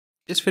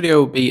This video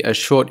will be a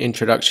short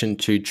introduction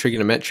to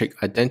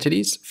trigonometric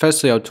identities.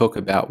 Firstly, I'll talk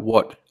about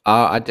what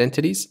are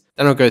identities.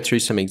 Then I'll go through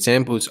some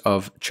examples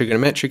of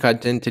trigonometric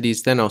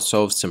identities. Then I'll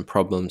solve some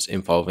problems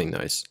involving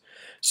those.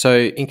 So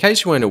in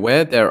case you weren't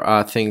aware, there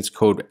are things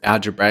called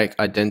algebraic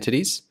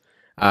identities.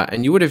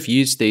 And you would have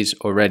used these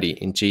already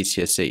in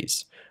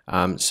GCSEs.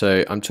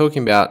 So I'm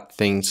talking about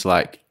things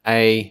like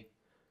a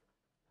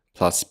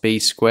plus b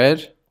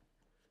squared.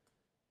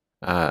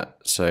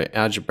 So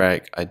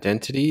algebraic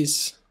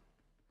identities.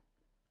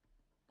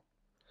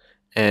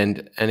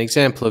 And an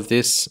example of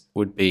this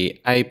would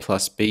be a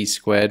plus b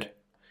squared.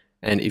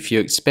 And if you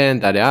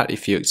expand that out,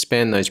 if you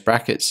expand those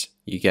brackets,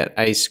 you get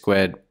a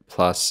squared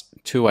plus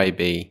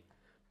 2ab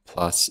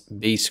plus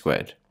b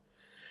squared.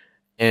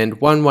 And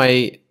one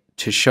way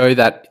to show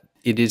that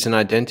it is an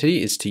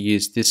identity is to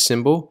use this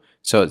symbol.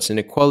 So it's an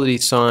equality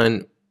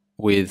sign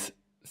with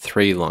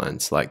 3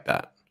 lines like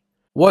that.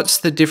 What's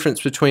the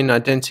difference between an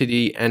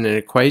identity and an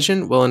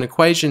equation? Well, an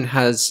equation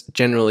has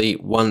generally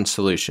one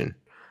solution.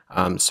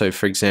 So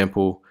for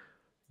example,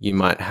 you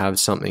might have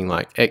something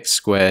like x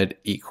squared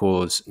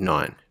equals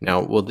 9.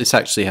 Now, well, this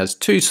actually has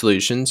 2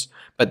 solutions,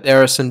 but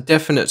there are some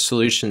definite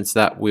solutions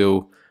that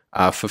will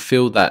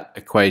fulfill that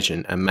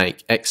equation and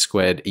make x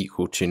squared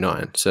equal to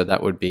 9. So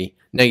that would be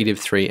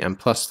 -3 and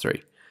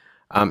 +3.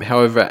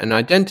 However, an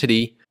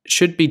identity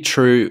should be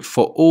true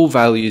for all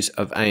values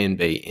of a and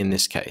b in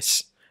this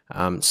case.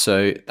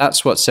 So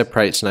that's what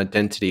separates an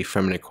identity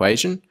from an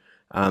equation.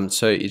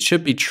 So it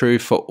should be true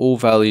for all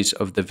values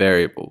of the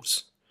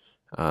variables.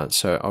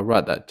 So I'll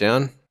write that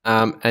down.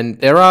 And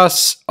there are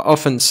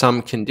often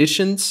some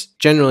conditions.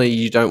 Generally,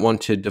 you don't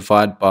want to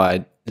divide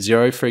by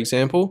 0, for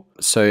example.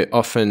 So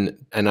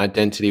often an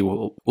identity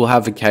will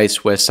have a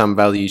case where some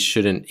values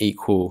shouldn't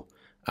equal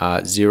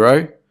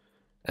 0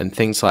 and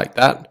things like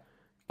that.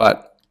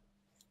 But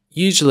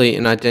usually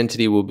an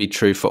identity will be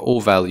true for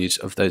all values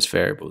of those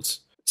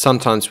variables,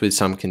 sometimes with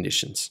some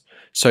conditions.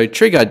 So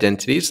trig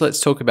identities, let's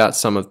talk about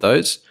some of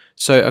those.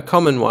 So a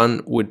common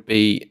one would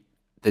be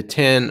the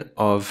tan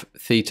of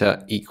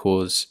theta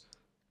equals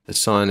the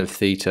sine of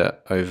theta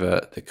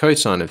over the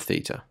cosine of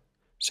theta.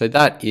 So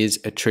that is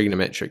a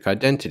trigonometric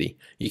identity.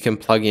 You can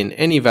plug in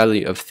any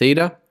value of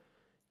theta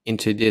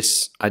into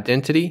this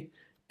identity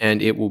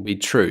and it will be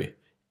true,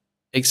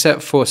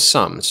 except for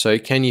some. So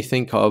can you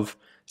think of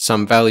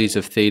some values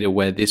of theta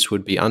where this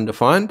would be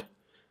undefined?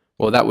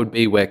 Well, that would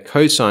be where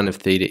cosine of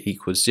theta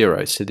equals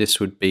 0. So this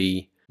would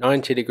be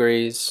 90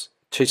 degrees,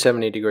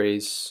 270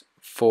 degrees,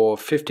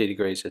 450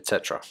 degrees,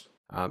 etc.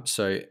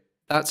 So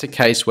that's a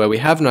case where we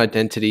have an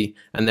identity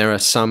and there are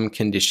some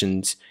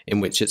conditions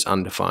in which it's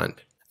undefined.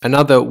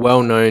 Another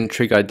well-known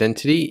trig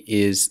identity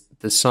is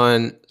the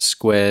sine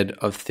squared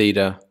of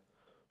theta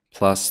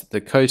plus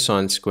the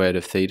cosine squared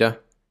of theta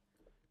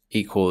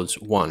equals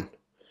 1.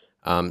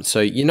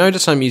 So you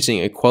notice I'm using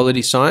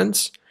equality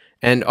signs.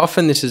 And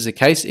often this is the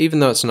case,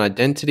 even though it's an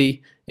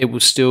identity, it will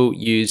still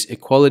use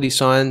equality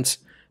signs,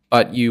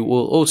 but you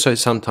will also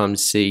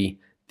sometimes see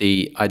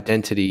the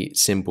identity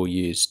symbol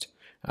used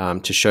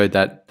to show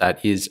that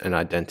that is an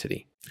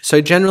identity. So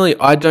generally,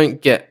 I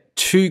don't get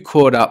too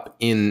caught up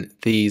in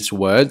these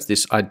words,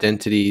 this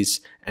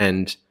identities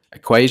and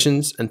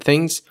equations and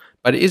things,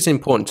 but it is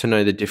important to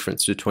know the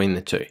difference between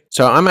the two.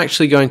 So I'm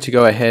actually going to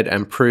go ahead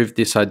and prove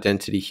this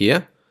identity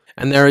here.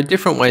 And there are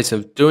different ways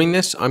of doing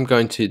this. I'm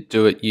going to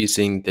do it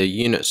using the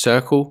unit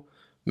circle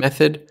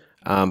method,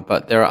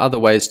 but there are other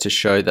ways to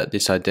show that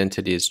this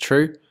identity is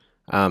true.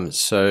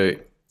 So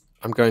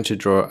I'm going to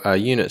draw a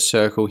unit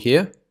circle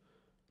here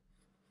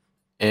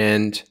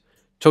and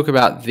talk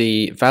about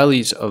the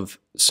values of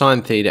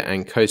sine theta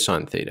and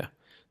cosine theta.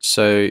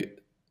 So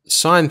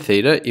sine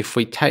theta, if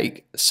we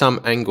take some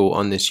angle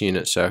on this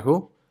unit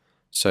circle,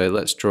 so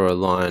let's draw a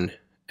line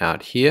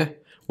out here,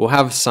 we'll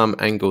have some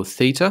angle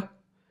theta.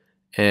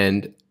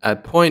 And a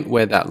point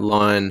where that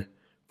line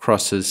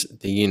crosses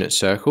the unit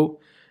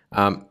circle,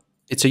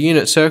 it's a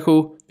unit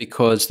circle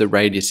because the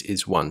radius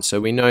is 1.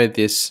 So we know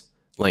this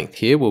length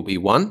here will be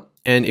 1.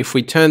 And if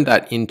we turn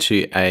that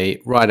into a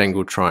right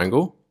angle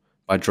triangle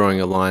by drawing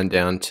a line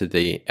down to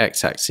the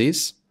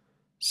x-axis,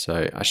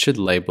 so I should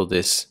label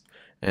this,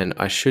 and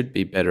I should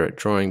be better at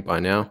drawing by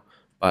now,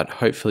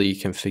 but hopefully you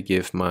can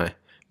forgive my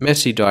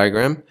messy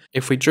diagram.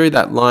 If we drew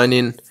that line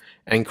in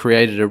and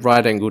created a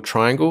right angle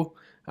triangle,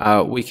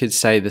 we could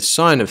say the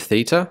sine of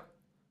theta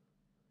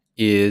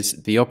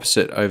is the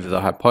opposite over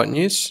the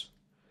hypotenuse.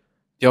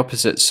 The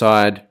opposite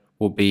side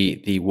will be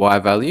the y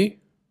value,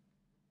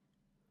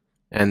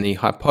 and the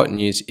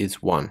hypotenuse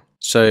is 1.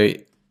 So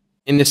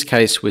in this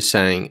case, we're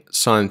saying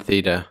sine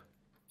theta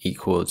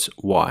equals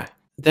y.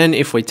 Then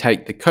if we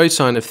take the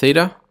cosine of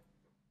theta,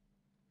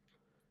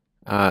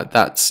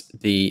 that's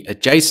the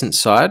adjacent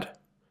side.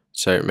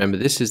 So remember,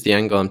 this is the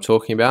angle I'm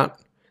talking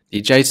about. The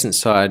adjacent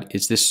side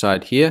is this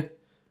side here,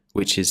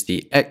 which is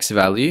the x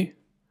value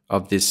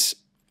of this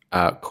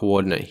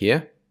coordinate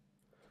here.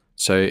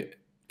 So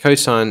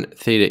cosine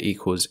theta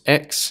equals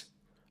x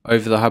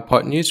over the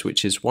hypotenuse,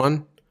 which is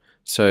 1.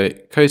 So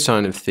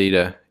cosine of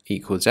theta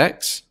equals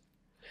x.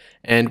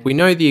 And we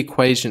know the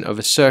equation of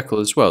a circle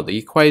as well. The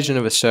equation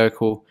of a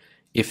circle,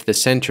 if the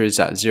center is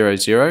at 0,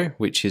 0,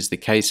 which is the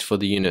case for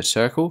the unit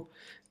circle,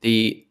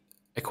 the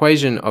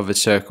equation of a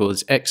circle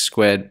is x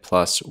squared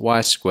plus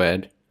y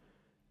squared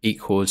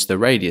equals the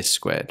radius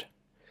squared.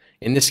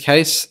 In this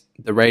case,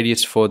 the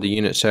radius for the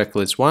unit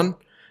circle is 1.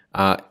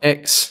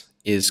 X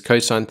is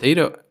cosine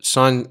theta,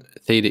 sine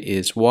theta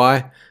is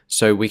y,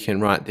 so we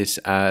can write this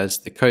as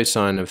the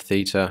cosine of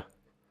theta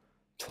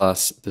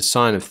plus the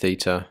sine of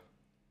theta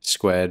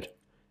squared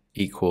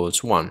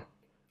equals 1,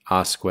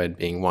 r squared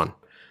being 1.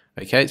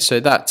 Okay, so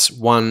that's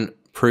one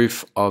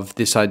proof of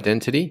this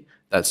identity,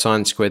 that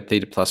sine squared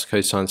theta plus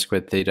cosine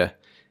squared theta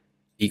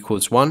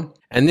equals 1.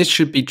 And this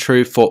should be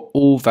true for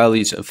all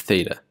values of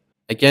theta.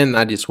 Again,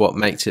 that is what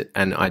makes it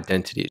an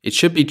identity. It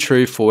should be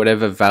true for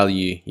whatever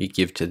value you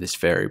give to this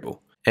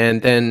variable.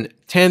 And then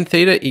tan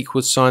theta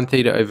equals sine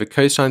theta over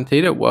cosine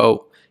theta.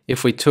 Well,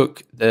 if we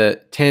took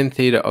the tan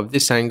theta of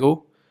this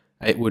angle,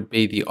 it would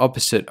be the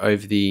opposite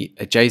over the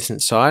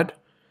adjacent side.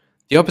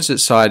 The opposite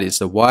side is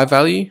the y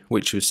value,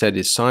 which we said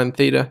is sine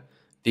theta.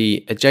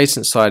 The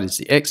adjacent side is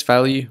the x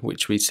value,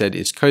 which we said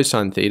is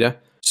cosine theta.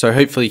 So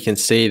hopefully you can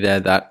see there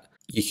that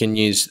you can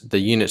use the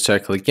unit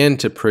circle again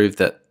to prove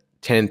that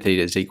tan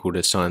theta is equal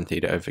to sine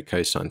theta over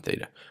cosine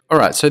theta.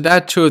 Alright, so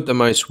they're two of the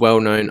most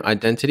well-known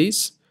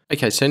identities.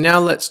 Okay, so now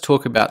let's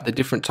talk about the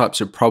different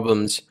types of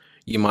problems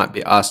you might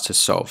be asked to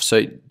solve.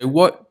 So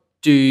what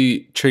do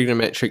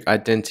trigonometric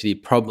identity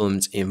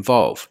problems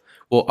involve?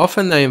 Well,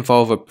 often they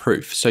involve a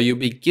proof. So you'll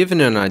be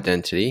given an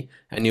identity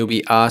and you'll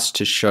be asked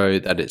to show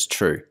that it's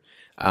true.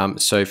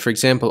 So for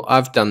example,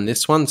 I've done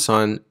this one,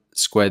 sine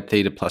squared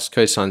theta plus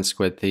cosine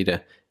squared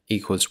theta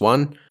equals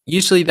 1.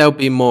 Usually they'll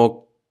be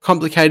more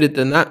complicated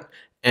than that,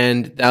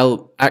 and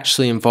they'll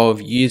actually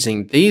involve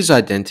using these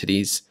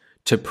identities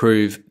to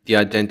prove the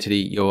identity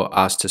you're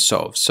asked to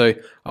solve. So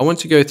I want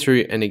to go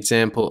through an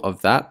example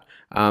of that.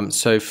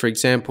 So for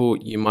example,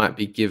 you might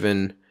be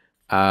given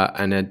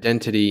an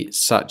identity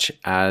such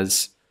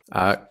as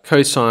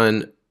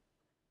cosine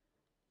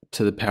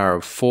to the power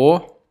of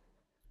 4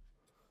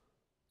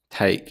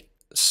 take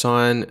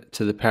sine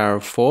to the power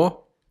of 4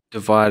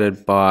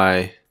 divided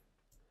by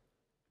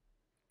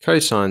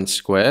cosine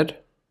squared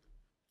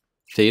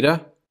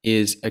theta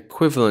is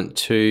equivalent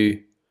to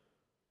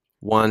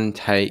 1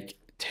 take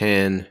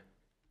tan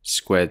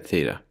squared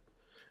theta.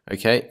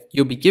 Okay,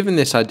 you'll be given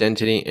this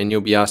identity and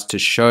you'll be asked to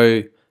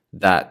show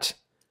that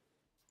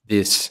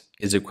this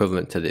is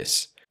equivalent to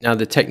this. Now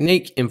the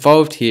technique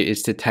involved here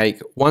is to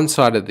take one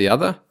side of the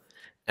other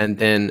and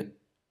then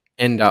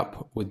end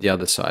up with the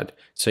other side.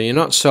 So you're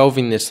not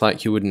solving this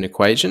like you would an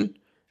equation.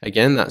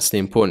 Again, that's the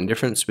important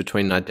difference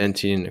between an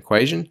identity and an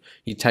equation.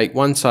 You take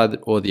one side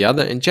or the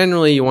other, and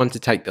generally you want to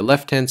take the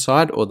left-hand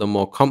side or the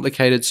more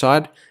complicated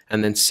side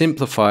and then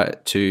simplify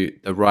it to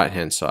the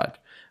right-hand side.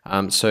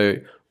 So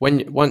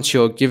once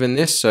you're given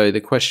this, so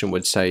the question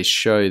would say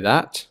show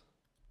that.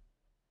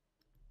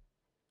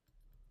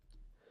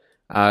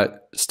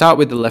 Start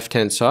with the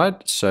left-hand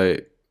side, so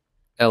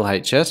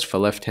LHS for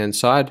left-hand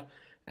side,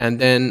 and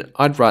then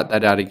I'd write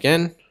that out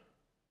again.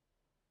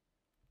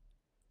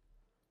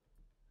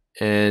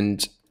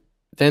 And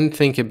then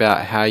think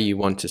about how you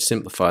want to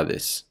simplify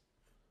this.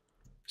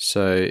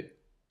 So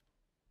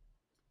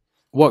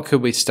what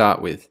could we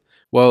start with?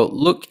 Well,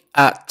 look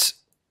at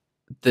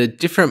the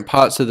different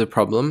parts of the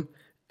problem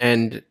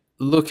and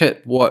look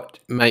at what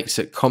makes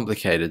it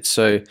complicated.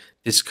 So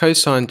this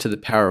cosine to the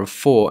power of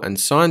 4 and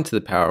sine to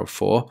the power of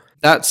 4,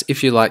 that's,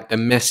 if you like, the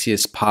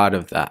messiest part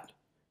of that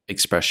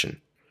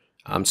expression.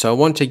 So I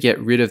want to get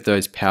rid of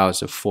those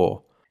powers of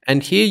 4.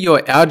 And here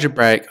your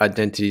algebraic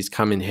identities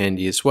come in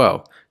handy as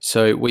well.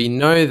 So we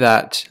know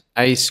that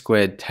a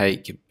squared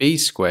take b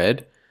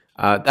squared,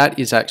 that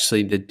is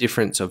actually the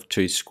difference of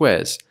two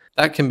squares.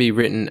 That can be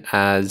written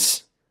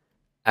as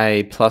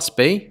a plus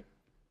b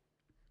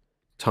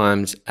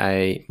times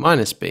a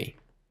minus b,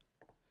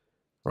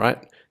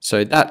 right?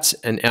 So that's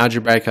an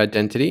algebraic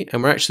identity,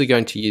 and we're actually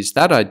going to use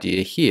that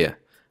idea here.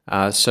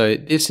 So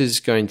this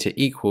is going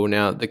to equal,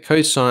 now the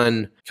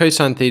cosine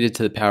theta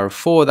to the power of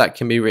 4, that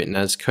can be written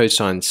as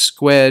cosine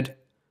squared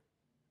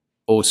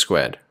all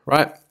squared,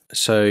 right?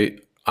 So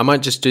I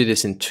might just do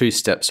this in 2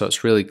 steps so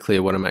it's really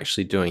clear what I'm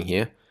actually doing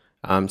here.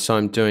 So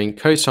I'm doing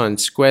cosine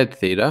squared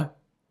theta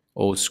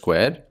all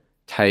squared,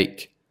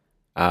 take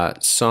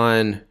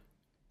sine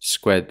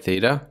squared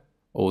theta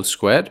all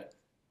squared,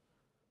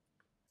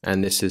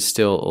 and this is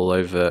still all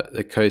over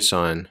the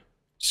cosine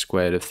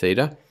squared of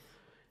theta.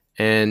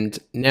 And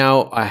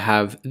now I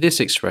have this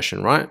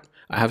expression, right?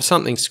 I have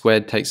something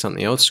squared take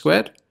something else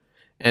squared,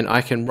 and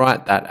I can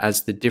write that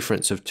as the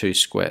difference of two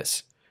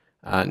squares.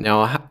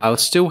 Now I'll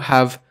still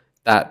have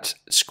that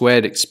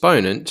squared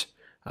exponent,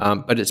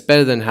 but it's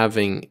better than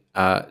having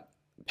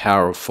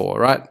power of 4,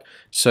 right?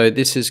 So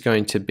this is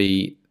going to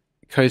be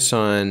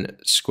cosine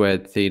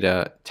squared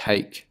theta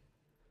take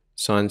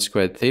sine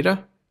squared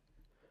theta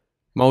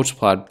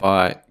multiplied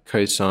by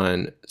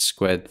cosine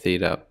squared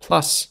theta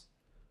plus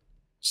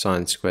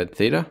sine squared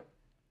theta.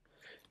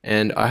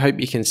 And I hope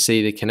you can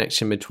see the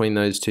connection between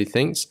those two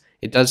things.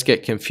 It does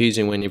get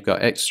confusing when you've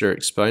got extra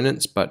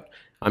exponents, but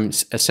I'm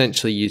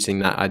essentially using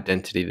that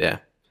identity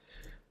there.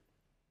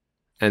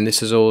 And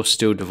this is all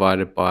still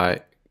divided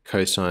by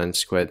cosine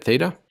squared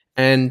theta.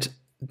 And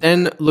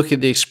then look at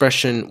the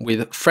expression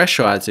with fresh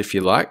eyes, if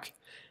you like,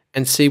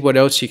 and see what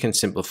else you can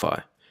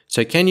simplify.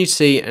 So can you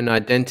see an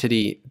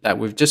identity that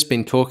we've just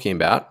been talking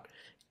about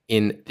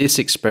in this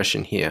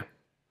expression here?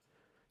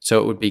 So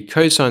it would be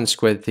cosine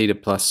squared theta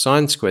plus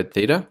sine squared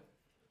theta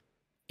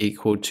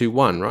equal to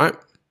 1, right?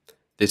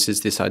 This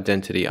is this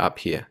identity up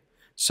here.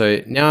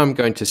 So now I'm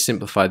going to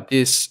simplify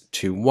this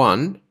to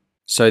 1.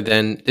 So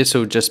then this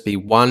will just be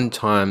 1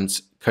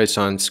 times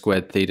cosine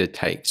squared theta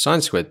take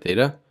sine squared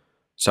theta.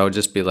 So I'll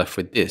just be left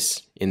with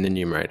this in the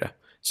numerator.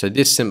 So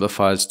this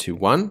simplifies to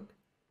 1,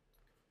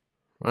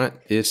 right?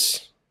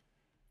 This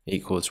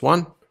equals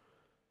 1.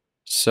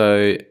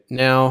 So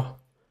now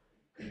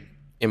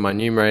in my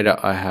numerator,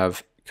 I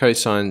have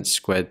cosine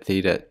squared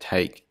theta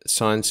take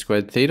sine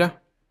squared theta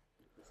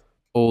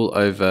all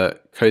over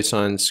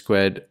cosine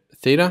squared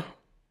theta.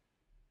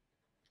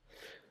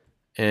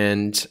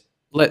 And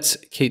let's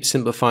keep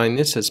simplifying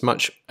this as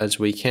much as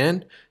we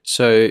can.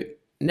 So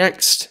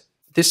next,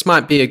 this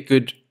might be a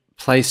good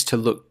place to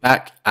look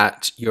back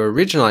at your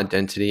original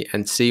identity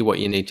and see what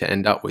you need to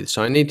end up with.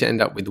 So I need to end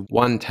up with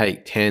 1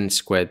 take tan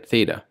squared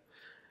theta.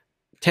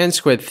 Tan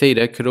squared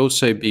theta could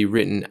also be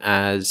written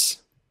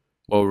as,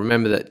 well,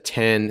 remember that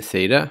tan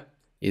theta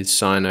is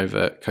sine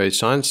over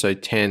cosine, so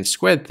tan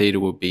squared theta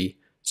will be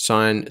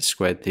sine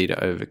squared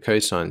theta over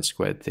cosine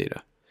squared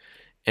theta.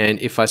 And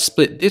if I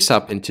split this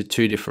up into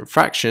 2 different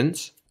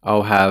fractions,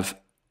 I'll have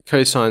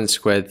cosine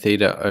squared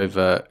theta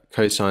over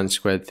cosine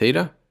squared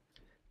theta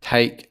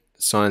take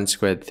sine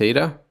squared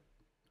theta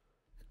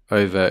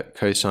over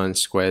cosine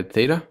squared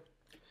theta.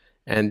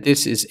 And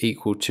this is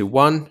equal to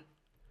 1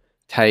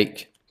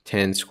 take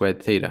tan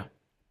squared theta,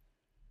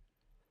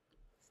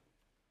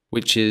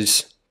 which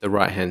is the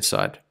right-hand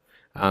side.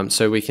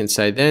 So we can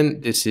say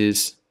then this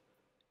is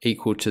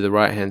equal to the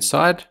right-hand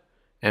side,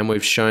 and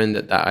we've shown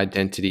that that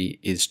identity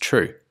is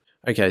true.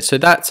 Okay, so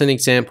that's an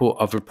example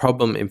of a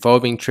problem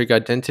involving trig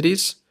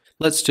identities.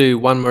 Let's do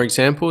one more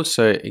example.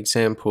 So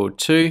example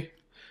 2,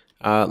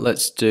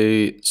 let's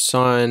do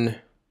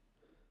sine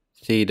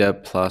theta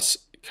plus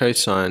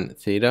cosine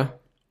theta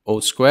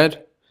all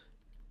squared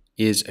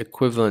is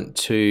equivalent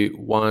to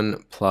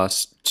 1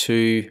 plus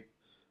 2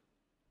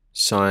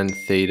 sine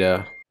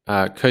theta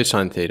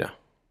cosine theta.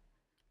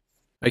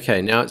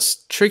 Okay, now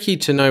it's tricky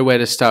to know where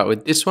to start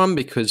with this one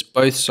because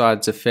both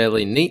sides are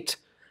fairly neat,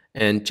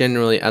 and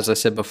generally, as I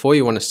said before,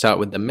 you want to start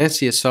with the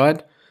messier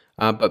side,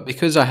 but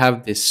because I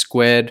have this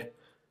squared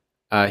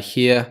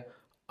here,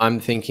 I'm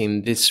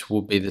thinking this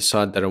will be the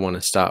side that I want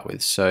to start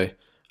with. So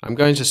I'm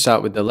going to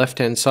start with the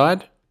left-hand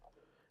side,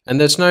 and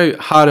there's no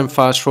hard and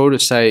fast rule to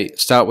say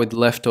start with the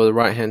left or the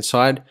right-hand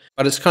side,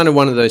 but it's kind of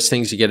one of those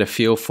things you get a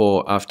feel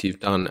for after you've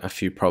done a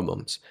few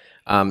problems.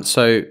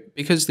 So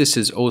because this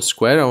is all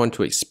squared, I want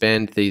to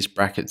expand these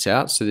brackets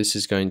out. So this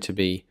is going to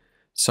be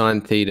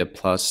sine theta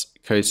plus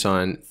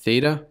cosine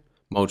theta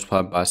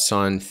multiplied by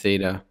sine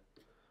theta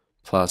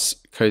plus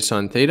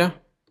cosine theta.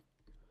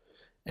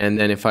 And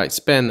then if I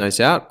expand those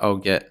out, I'll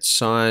get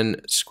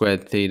sine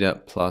squared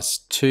theta plus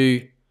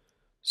 2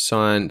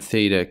 sine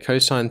theta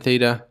cosine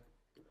theta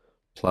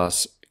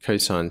plus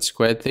cosine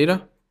squared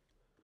theta.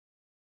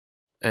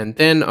 And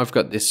then I've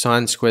got this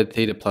sine squared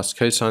theta plus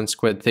cosine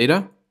squared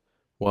theta.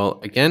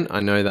 Well, again, I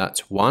know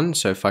that's 1,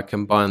 so if I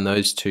combine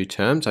those 2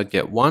 terms, I'd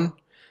get 1.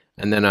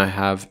 And then I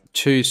have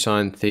 2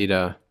 sine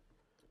theta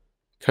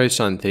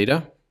cosine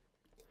theta.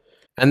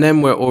 And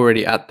then we're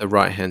already at the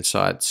right-hand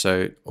side.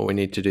 So all we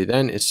need to do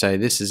then is say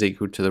this is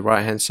equal to the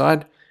right-hand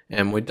side,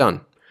 and we're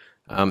done.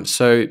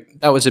 So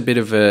that was a bit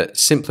of a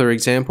simpler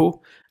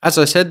example. As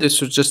I said,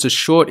 this was just a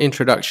short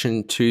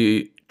introduction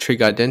to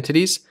trig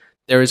identities.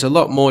 There is a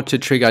lot more to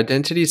trig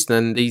identities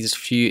than these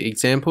few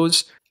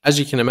examples. As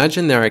you can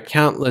imagine, there are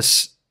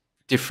countless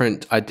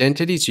different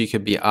identities you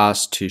could be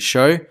asked to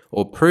show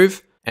or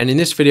prove. And in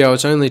this video, I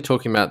was only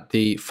talking about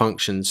the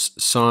functions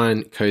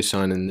sine,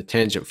 cosine, and the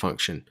tangent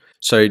function.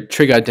 So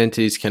trig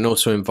identities can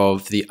also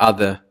involve the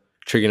other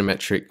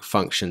trigonometric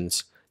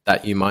functions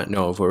that you might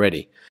know of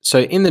already.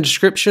 So in the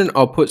description,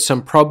 I'll put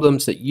some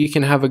problems that you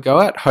can have a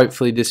go at.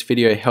 Hopefully this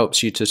video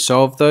helps you to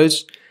solve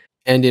those.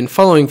 And in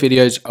following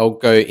videos, I'll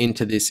go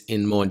into this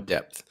in more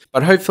depth.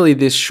 But hopefully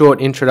this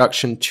short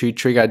introduction to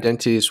trig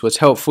identities was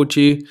helpful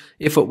to you.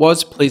 If it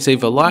was, please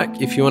leave a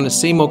like. If you want to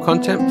see more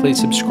content, please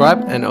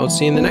subscribe, and I'll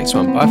see you in the next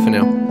one. Bye for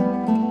now.